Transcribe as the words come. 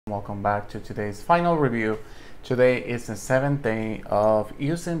Welcome back to today's final review. Today is the 7th day of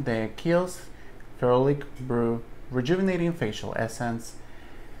using the Kiehl's Ferulic Brew Rejuvenating Facial Essence.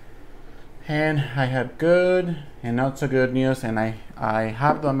 And I have good and not so good news, and I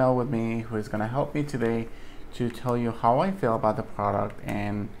have Domel with me who is going to help me today to tell you how I feel about the product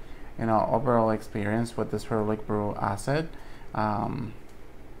and overall experience with this Ferulic Brew asset.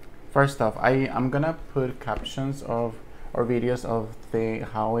 First off, I'm gonna put captions of or videos of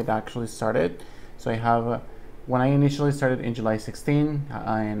how it actually started. So I have when I initially started in July 16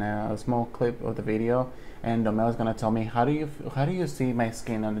 in a small clip of the video, and Domel is gonna tell me how do you see my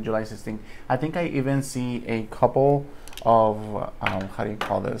skin on the July 16. I think I even see a couple of how do you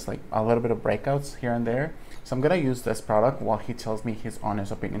call this, like a little bit of breakouts here and there. So I'm gonna use this product while he tells me his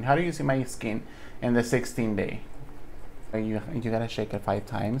honest opinion. How do you see my skin in the 16 day? You gotta shake it 5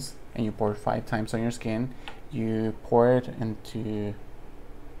 times, and you pour it 5 times on your skin. You pour it into,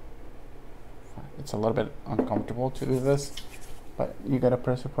 it's a little bit uncomfortable to do this, but you gotta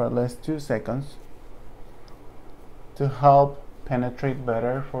press it for at least 2 seconds to help penetrate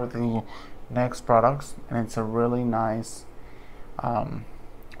better for the next products. And it's a really nice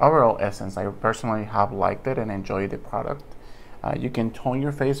overall essence. I personally have liked it and enjoyed the product. You can tone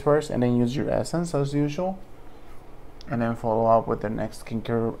your face first and then use your essence as usual, and then follow up with the next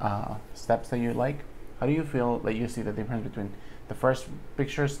skincare steps that you like. How do you feel that you see the difference between the first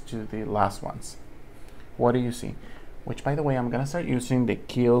pictures to the last ones? What do you see? Which, by the way, I'm gonna start using the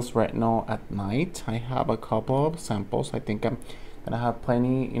Kiehl's Retinol at night. I have a couple of samples. I think I'm gonna have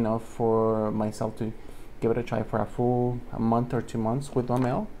plenty enough for myself to give it a try for a month or 2 months with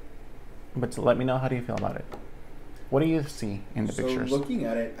Domel. But let me know, how do you feel about it? What do you see in the pictures? So looking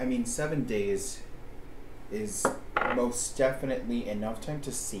at it, I mean, 7 days is most definitely enough time to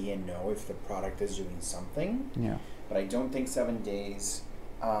see and know if the product is doing something. Yeah. But I don't think 7 days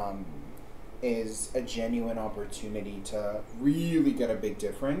is a genuine opportunity to really get a big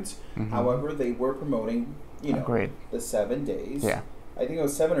difference. Mm-hmm. However, they were promoting, the 7 days. Yeah. I think it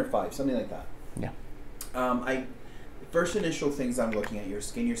was 7 or 5, something like that. Yeah. First initial things I'm looking at, your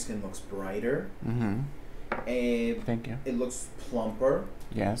skin looks brighter. Mm-hmm. Thank you. It looks plumper.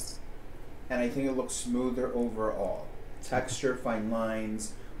 Yes. And I think it looks smoother overall. Texture, fine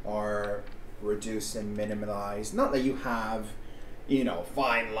lines are reduced and minimalized. Not that you have,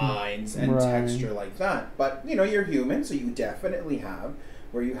 fine lines and texture like that, but you're human, so you definitely have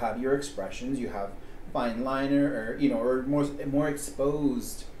where you have your expressions. You have fine liner, or more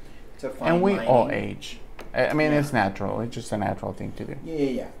exposed to fine. And we lining. all age. I mean, it's natural. It's just a natural thing to do.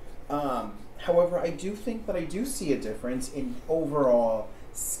 Yeah. However, I do think that I do see a difference in overall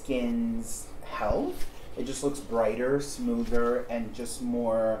skin's health. It just looks brighter, smoother, and just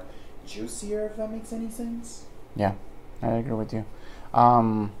more juicier, if that makes any sense. Yeah, I agree with you.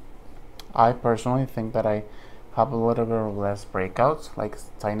 I personally think that I have a little bit of less breakouts, like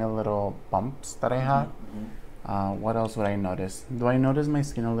tiny little bumps that I had. Mm-hmm. What else would I notice? Do I notice my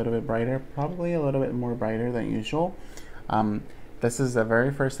skin a little bit brighter? Probably a little bit more brighter than usual. This is the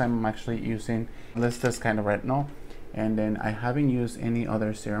very first time I'm actually using this kind of retinol. And then I haven't used any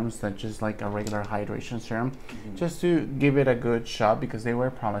other serums, such as like a regular hydration serum, just to give it a good shot, because they were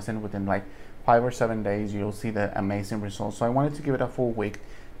promising within like 5 or 7 days you'll see the amazing results. So I wanted to give it a full week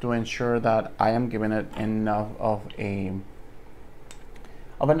to ensure that I am giving it enough of an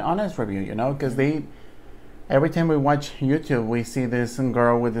honest review, because every time we watch YouTube, we see this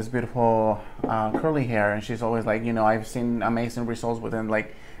girl with this beautiful curly hair, and she's always like, I've seen amazing results within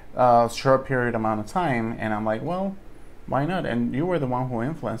like a short period amount of time, and I'm like, well, why not? And you were the one who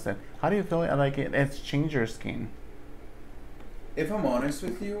influenced it. How do you feel like it's changed your skin? If I'm honest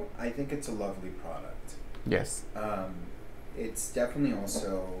with you, I think it's a lovely product. Yes. It's definitely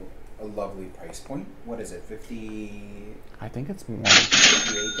also a lovely price point. What is it, $50? I think it's more.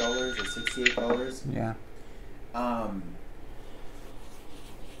 $58 or $68? Yeah.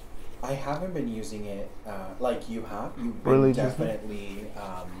 I haven't been using it like you have. You've been Religiously? definitely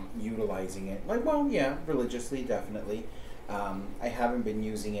utilizing it. Religiously, definitely. I haven't been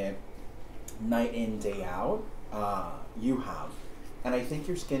using it night in, day out. You have. And I think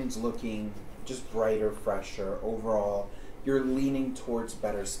your skin's looking just brighter, fresher. Overall, you're leaning towards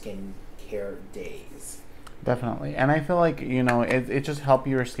better skin care days. Definitely. And I feel like, it just helps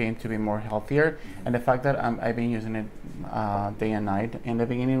your skin to be more healthier. And the fact that I've been using it day and night. In the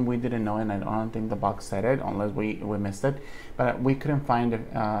beginning, we didn't know, and I don't think the box said it, unless we missed it. But we couldn't find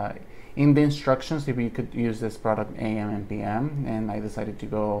in the instructions if you could use this product AM and PM. And I decided to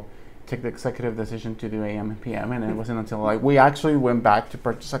go take the executive decision to do AM and PM. And it wasn't until we actually went back to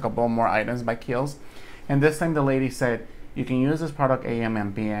purchase a couple more items by Kiehl's. And this time the lady said, You can use this product AM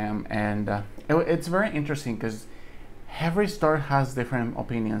and PM, and it's very interesting because every store has different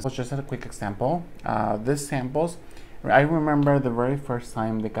opinions. Just as a quick example, these samples, I remember the very first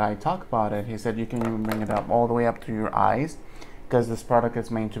time the guy talked about it, he said you can even bring it up all the way up to your eyes because this product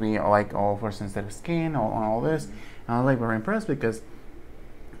is meant to be like all for sensitive skin, all this. And I was like very impressed because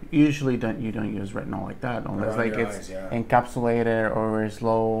usually you don't use retinol like that unless like it's encapsulated or is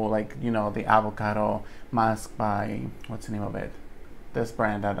low, like, you know, the avocado mask by, what's the name of it, this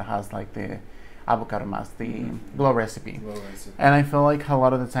brand that has like the avocado mask, the Glow Recipe. And I feel like a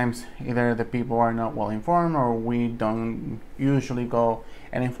lot of the times either the people are not well informed or we don't usually go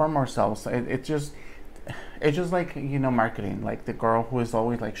and inform ourselves. It's just like, you know, marketing, like the girl who is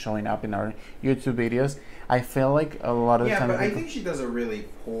always like showing up in our YouTube videos. I feel like a lot of the time, but I think she does a really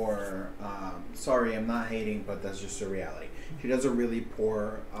poor sorry, I'm not hating, but that's just a reality. She does a really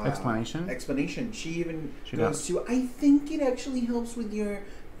poor explanation. She even goes to, I think it actually helps with your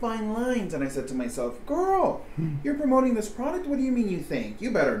fine lines. And I said to myself, girl, you're promoting this product, what do you mean you think?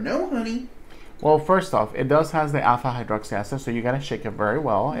 You better know, honey. Well, first off, it does has the alpha hydroxy acid, so you gotta shake it very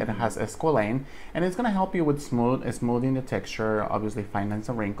well. It has esqualane, and it's gonna help you with smoothing the texture, obviously fine lines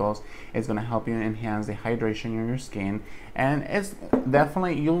and wrinkles. It's gonna help you enhance the hydration in your skin, and it's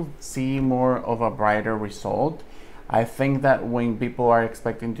definitely, you'll see more of a brighter result. I think that when people are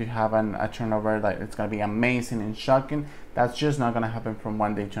expecting to have a turnover that it's gonna be amazing and shocking, that's just not gonna happen from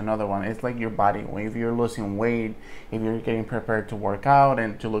one day to another one. It's like your body. If you're losing weight, if you're getting prepared to work out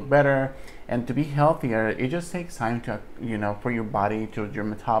and to look better and to be healthier, it just takes time to, you know, for your body, to your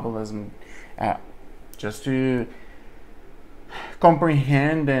metabolism, just to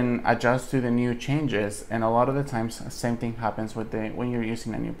comprehend and adjust to the new changes. And a lot of the times, same thing happens with when you're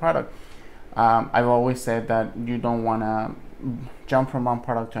using a new product. I've always said that you don't want to jump from one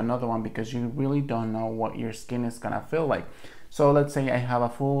product to another one because you really don't know what your skin is gonna feel like. So let's say I have a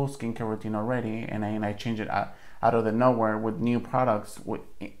full skincare routine already, and I change it out of the nowhere with new products, with,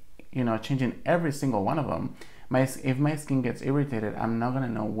 you know, changing every single one of them. If my skin gets irritated, I'm not gonna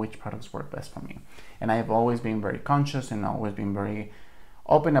know which products work best for me. And I've always been very conscious and always been very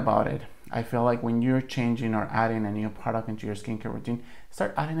open about it. I feel like when you're changing or adding a new product into your skincare routine,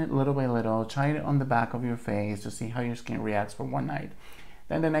 start adding it little by little. Try it on the back of your face to see how your skin reacts for one night.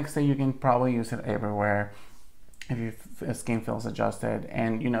 Then the next day you can probably use it everywhere if your skin feels adjusted.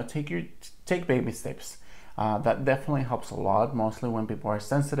 And, you know, take baby steps. That definitely helps a lot, mostly when people are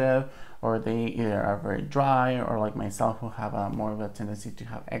sensitive or they either are very dry, or like myself, who have more of a tendency to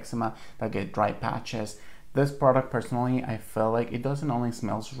have eczema, that get dry patches. This product, personally, I feel like it doesn't only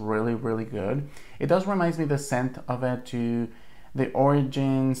smells really, really good. It does remind me the scent of it to the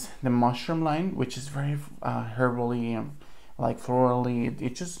Origins, the mushroom line, which is very herbally and like florally.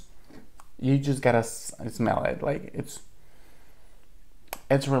 You just gotta smell it. Like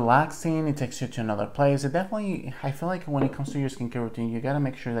it's relaxing. It takes you to another place. It definitely, I feel like when it comes to your skincare routine, you gotta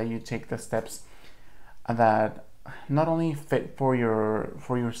make sure that you take the steps that not only fit for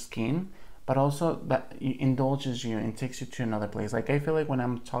your skin, but also that indulges you and takes you to another place. Like, I feel like when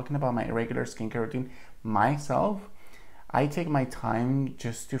I'm talking about my regular skincare routine myself, I take my time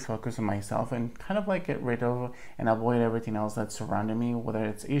just to focus on myself and kind of like get rid of and avoid everything else that's surrounding me, whether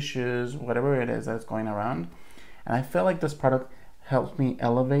it's issues, whatever it is that's going around. And I feel like this product helps me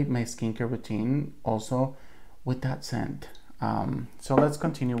elevate my skincare routine also with that scent. So let's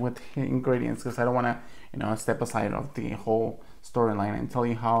continue with the ingredients, because I don't want to, you know, step aside of the whole storyline and tell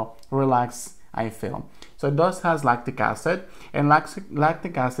you how relaxed I feel. So it does has lactic acid, and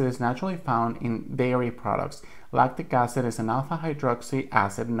lactic acid is naturally found in dairy products. Lactic acid is an alpha hydroxy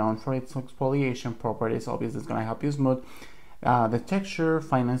acid known for its exfoliation properties. Obviously, it's going to help you smooth the texture,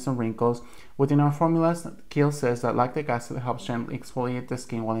 fine lines, and wrinkles. Within our formulas, Keel says that lactic acid helps gently exfoliate the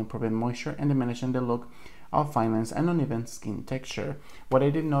skin while improving moisture and diminishing the look of fine lines and uneven skin texture. What I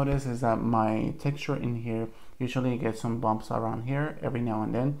did notice is that my texture in here usually gets some bumps around here every now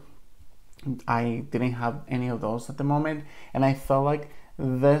and then. I didn't have any of those at the moment, and I felt like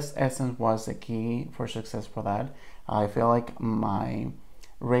this essence was the key for success for that. I feel like my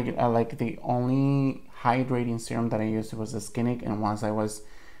regular, like the only hydrating serum that I used was the Skinnic, and once I was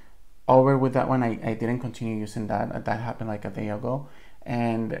over with that one, I didn't continue using that. That happened like a day ago,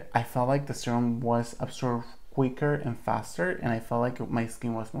 and I felt like the serum was absorbed quicker and faster, and I felt like my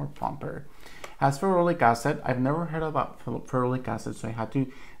skin was more plumper. As for ferulic acid, I've never heard about ferulic acid, so I had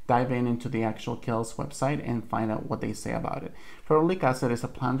to dive into the actual Kiehl's website and find out what they say about it. Ferulic acid is a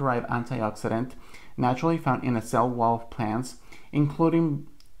plant-derived antioxidant naturally found in a cell wall of plants, including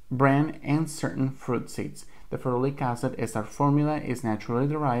bran and certain fruit seeds. The ferulic acid is our formula, is naturally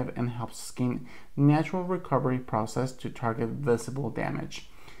derived and helps skin natural recovery process to target visible damage.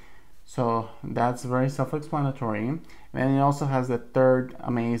 So that's very self-explanatory. And it also has the third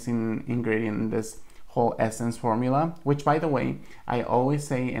amazing ingredient in this whole essence formula, which by the way, I always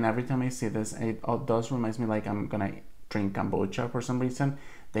say, and every time I see this, it does reminds me like I'm gonna drink kombucha for some reason,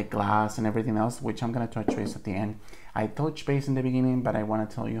 the glass and everything else, which I'm gonna touch base at the end. I touched base in the beginning, but I wanna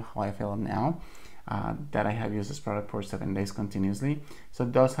tell you how I feel now. That I have used this product for 7 days continuously. So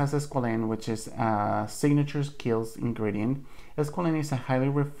it does has squalane, which is a signature skills ingredient. Squalane is a highly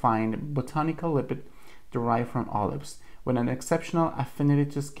refined botanical lipid derived from olives. With an exceptional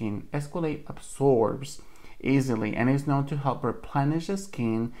affinity to skin, squalane absorbs easily and is known to help replenish the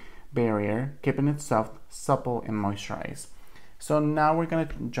skin barrier, keeping it soft, supple, and moisturized. So now we're gonna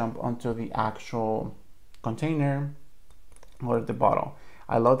jump onto the actual container or the bottle.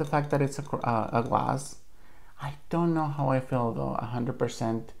 I love the fact that it's a glass. I don't know how I feel though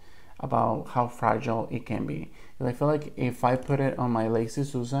 100% about how fragile it can be. I feel like if I put it on my Lazy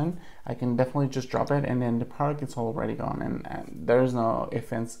Susan, I can definitely just drop it and then the product is already gone, and there's no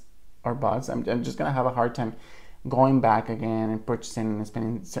ifs, ands, or buts. I'm just gonna have a hard time going back again and purchasing and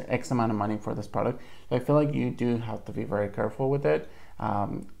spending X amount of money for this product. So I feel like you do have to be very careful with it. I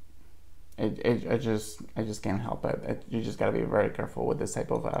just can't help it. You just gotta be very careful with this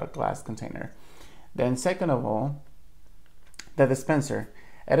type of glass container. Then second of all, the dispenser.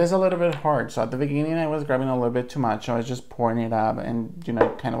 It is a little bit hard. So at the beginning I was grabbing a little bit too much. I was just pouring it up and, you know,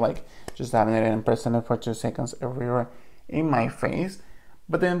 kind of like just having it and pressing it for 2 seconds everywhere in my face.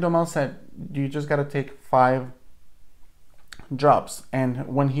 But then Domel said, you just gotta take 5 drops. And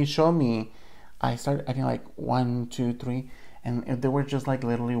when he showed me, I started adding like 1, 2, 3, and they were just like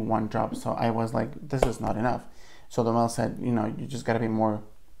literally 1 drop. So I was like, this is not enough. So Domel said, you know, you just gotta be more,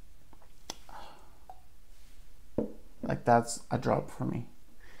 like that's a drop for me.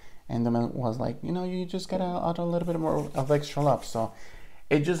 And Domel was like, you know, you just gotta add a little bit more of extra love. So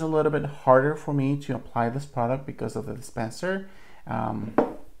it's just a little bit harder for me to apply this product because of the dispenser.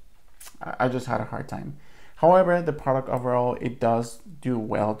 I just had a hard time. However, the product overall, it does do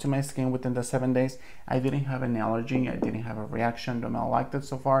well to my skin within the 7 days. I didn't have an allergy. I didn't have a reaction. Domel liked it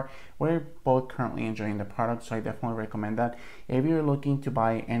so far. We're both currently enjoying the product, so I definitely recommend that. If you're looking to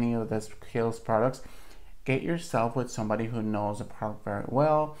buy any of this Kiehl's products, get yourself with somebody who knows the product very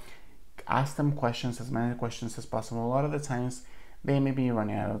well. Ask them questions, as many questions as possible. A lot of the times, they may be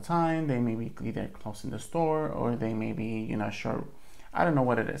running out of time. They may be either closing the store or they may be, you know, sure. I don't know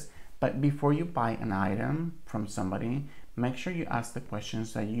what it is. But before you buy an item from somebody, make sure you ask the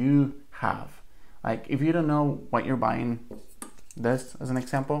questions that you have. Like if you don't know what you're buying, this as an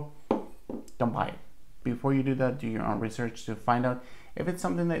example, don't buy it. Before you do that, do your own research to find out if it's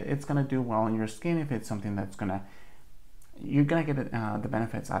something that it's gonna do well on your skin, if it's something that's you're gonna get the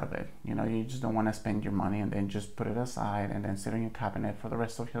benefits out of it. You know, you just don't want to spend your money and then just put it aside and then sit in your cabinet for the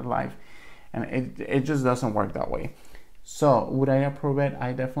rest of your life. And it just doesn't work that way. So would I approve it?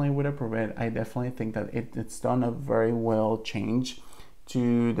 I definitely would approve it. I definitely think that it's done a very well change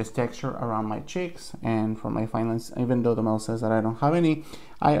to this texture around my cheeks and for my fine lines. Even though the Domel says that I don't have any,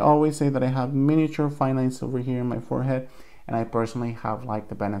 I always say that I have miniature fine lines over here in my forehead, and I personally have liked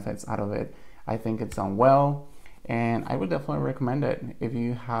the benefits out of it. I think it's done well, and I would definitely recommend it. If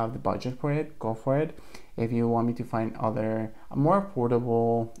you have the budget for it, go for it. If you want me to find other more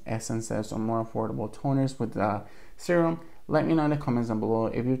affordable essences or more affordable toners with the serum, let me know in the comments down below.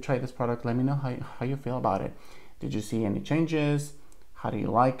 If you tried this product, let me know how you feel about it. Did you see any changes? How do you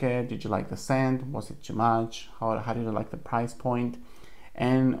like it? Did you like the scent? Was it too much? How did you like the price point?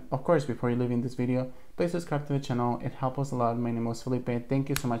 And of course, before you leave in this video, please subscribe to the channel. It helps us a lot. My name is Felipe. Thank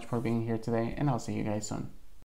you so much for being here today, and I'll see you guys soon.